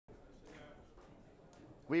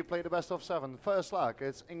We play the best of 7. First leg,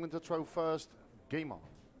 it's England to throw first. Game on.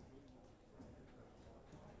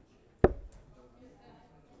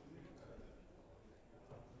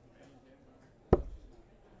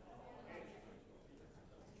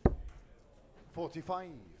 .45.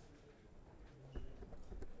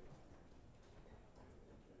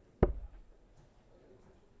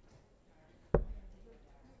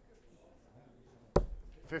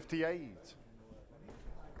 58.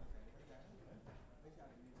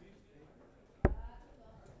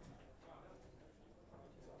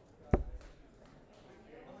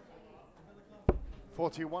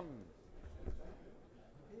 41.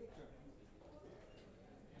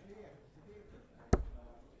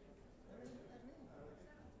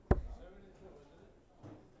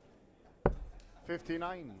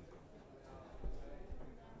 59.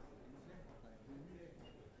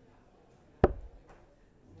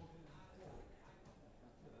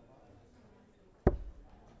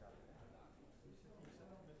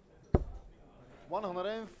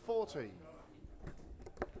 140.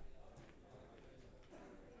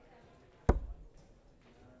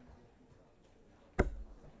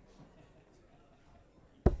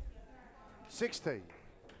 60.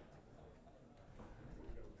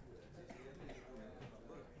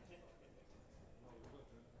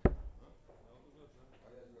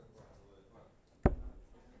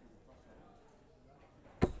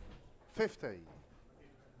 50.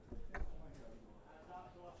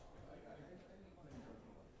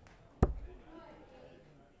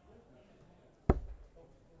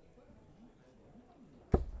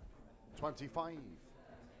 25.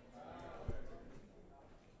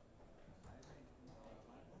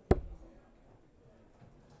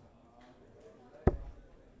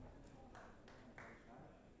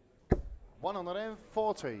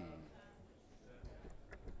 140.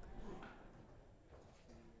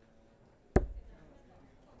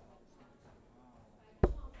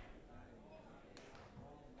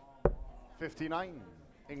 59.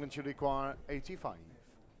 England should require 85.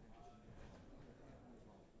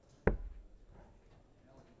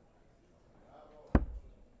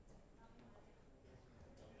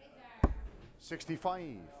 65.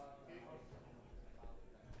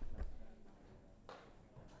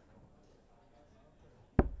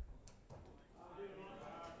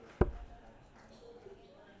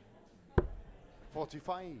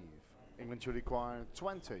 45. England should require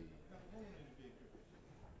 20.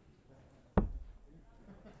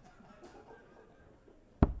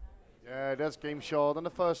 Yeah, that's game short on the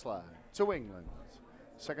first leg to England.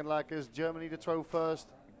 Second leg is Germany to throw first.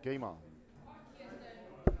 Game on.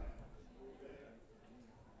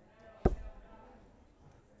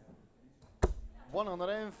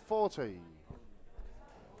 $140.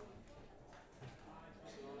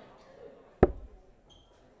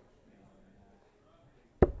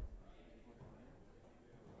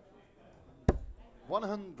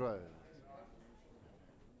 100.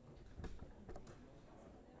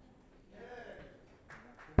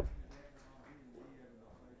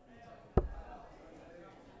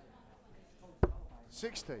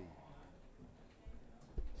 60.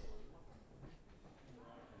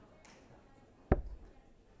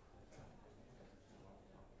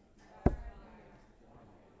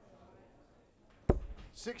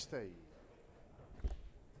 60.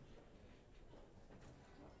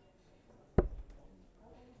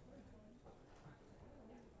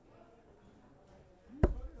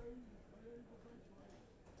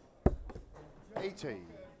 80.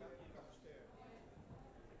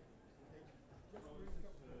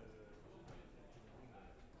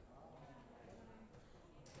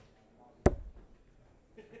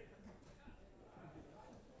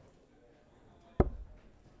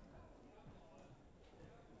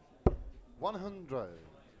 100.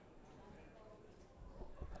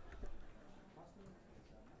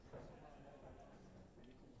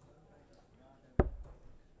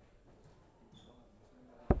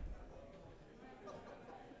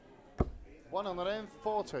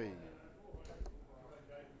 140.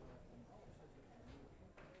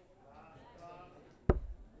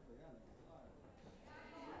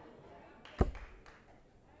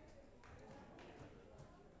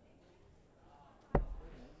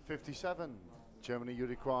 57. Germany, you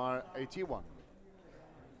require 81.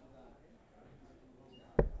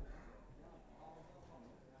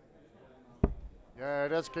 Yeah,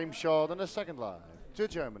 that's game short in the second leg to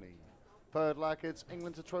Germany. Third leg, it's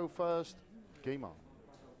England to throw first. Game on.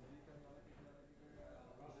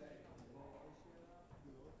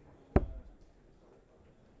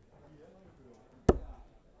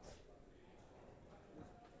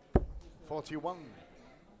 $41.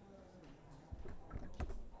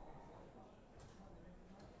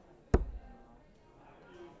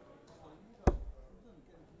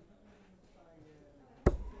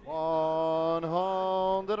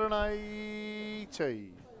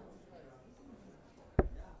 50.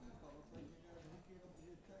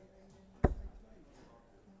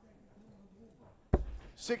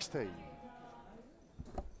 60.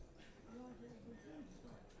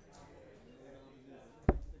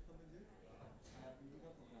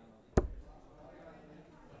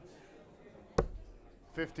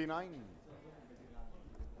 59.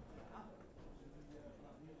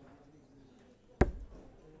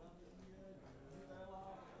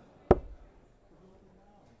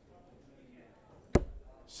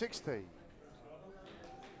 60.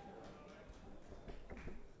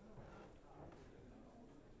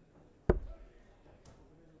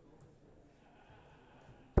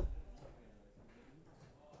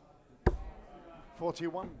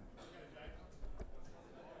 41.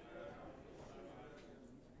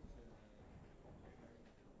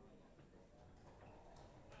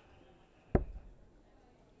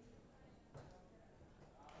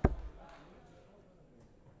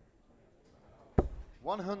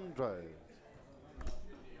 100.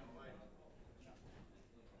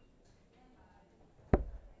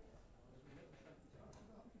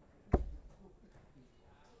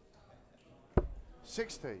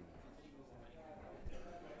 60.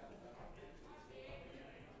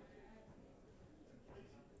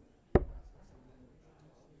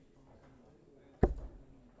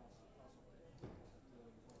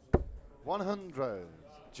 100.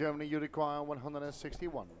 Germany, you require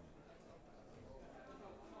 161.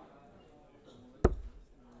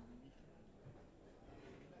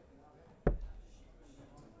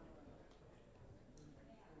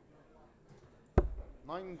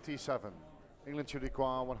 97. England should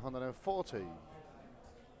require 140.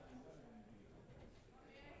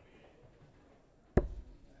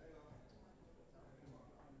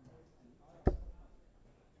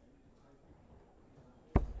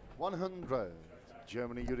 100.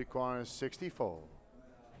 Germany, you require 64.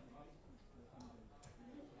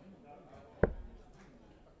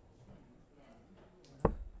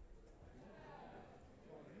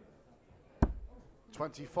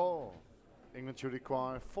 24. England should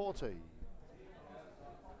require 40.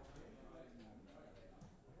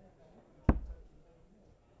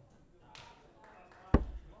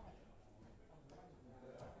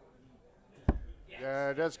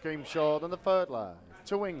 'Yeah, that's came short on the third leg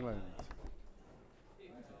to England.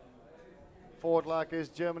 Fourth leg is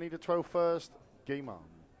Germany to throw first. Game on.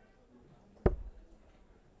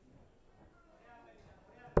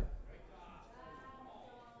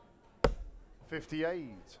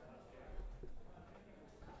 58.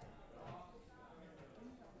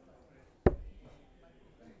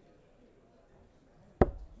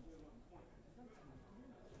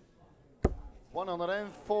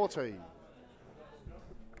 140.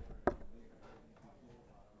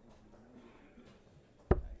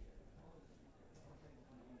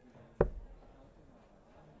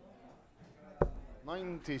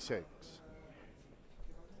 96.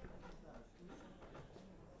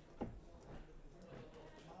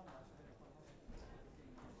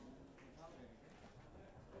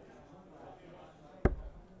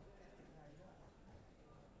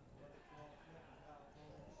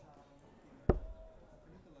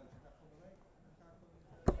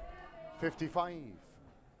 55.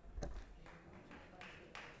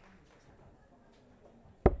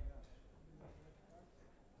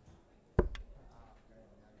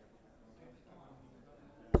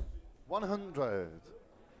 100.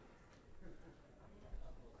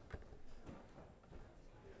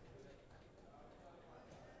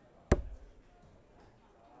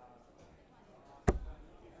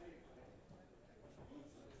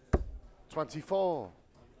 24.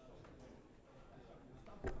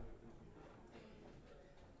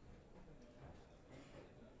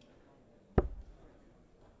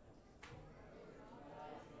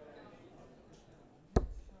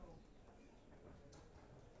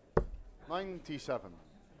 97.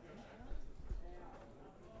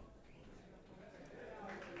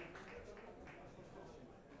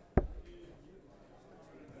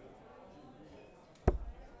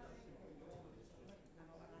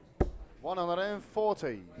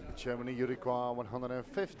 140. Germany, you require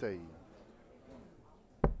 150.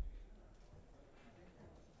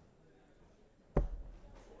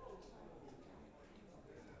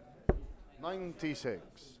 96.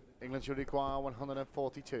 England should require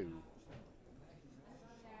 142.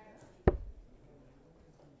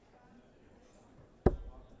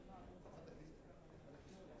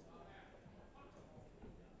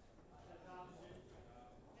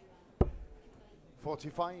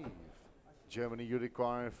 45. Germany, you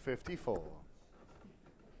require 54.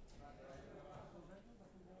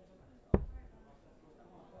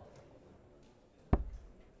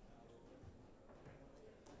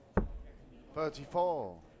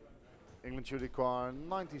 34. England should require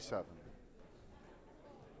 97.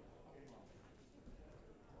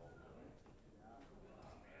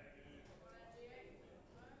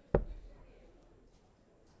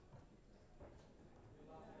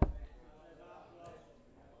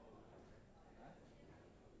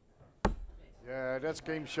 Yeah, that's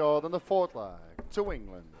game short on the fourth leg to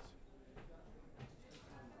England.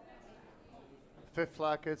 Fifth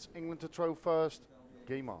leg, it's England to throw first.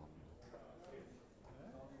 Game on.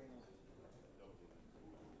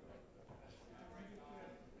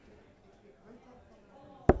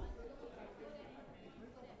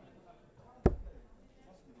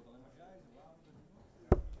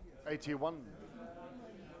 '81.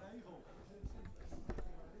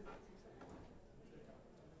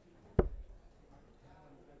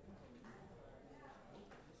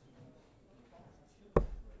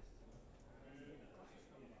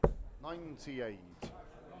 '98.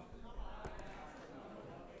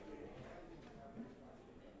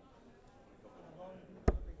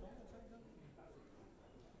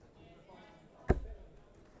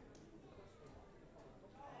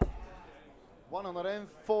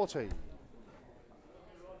 $140.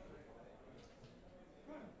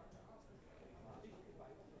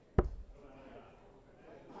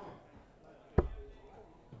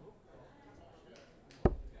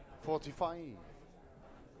 $45.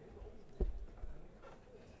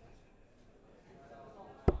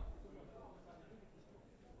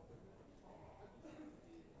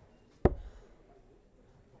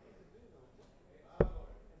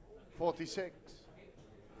 $46.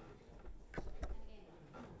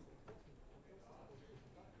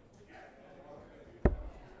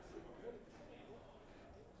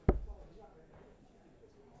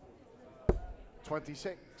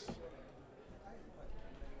 $26.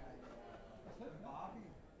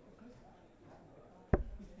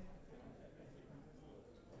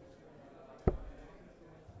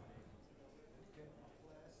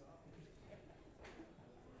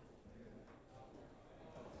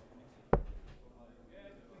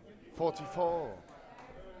 $44.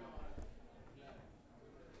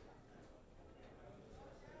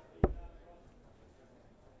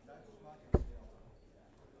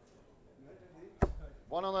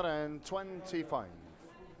 $125.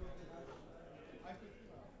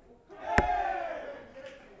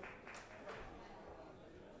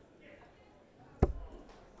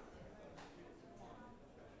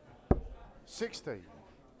 $60.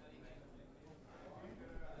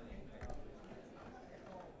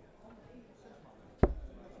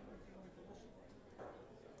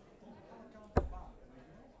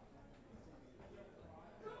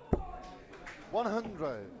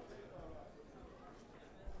 $100.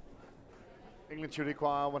 England should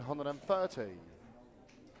require 130.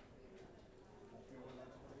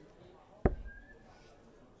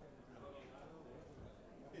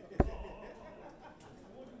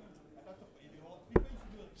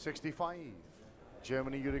 $65.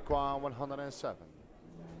 Germany, you require 107.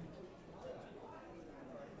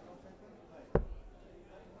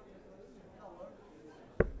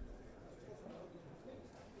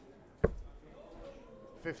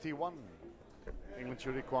 $51. England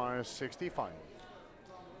should require 65.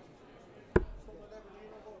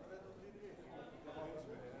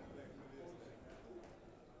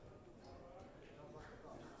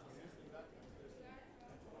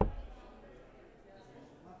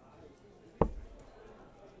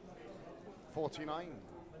 $49.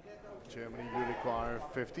 Germany, you require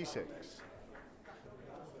 56.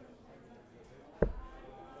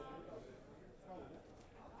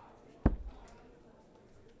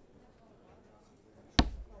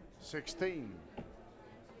 $16.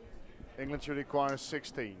 England should require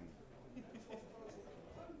 16.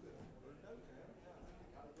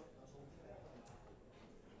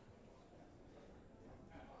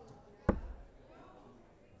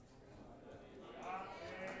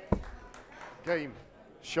 Game,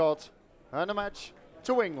 shot, and a match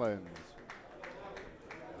to England.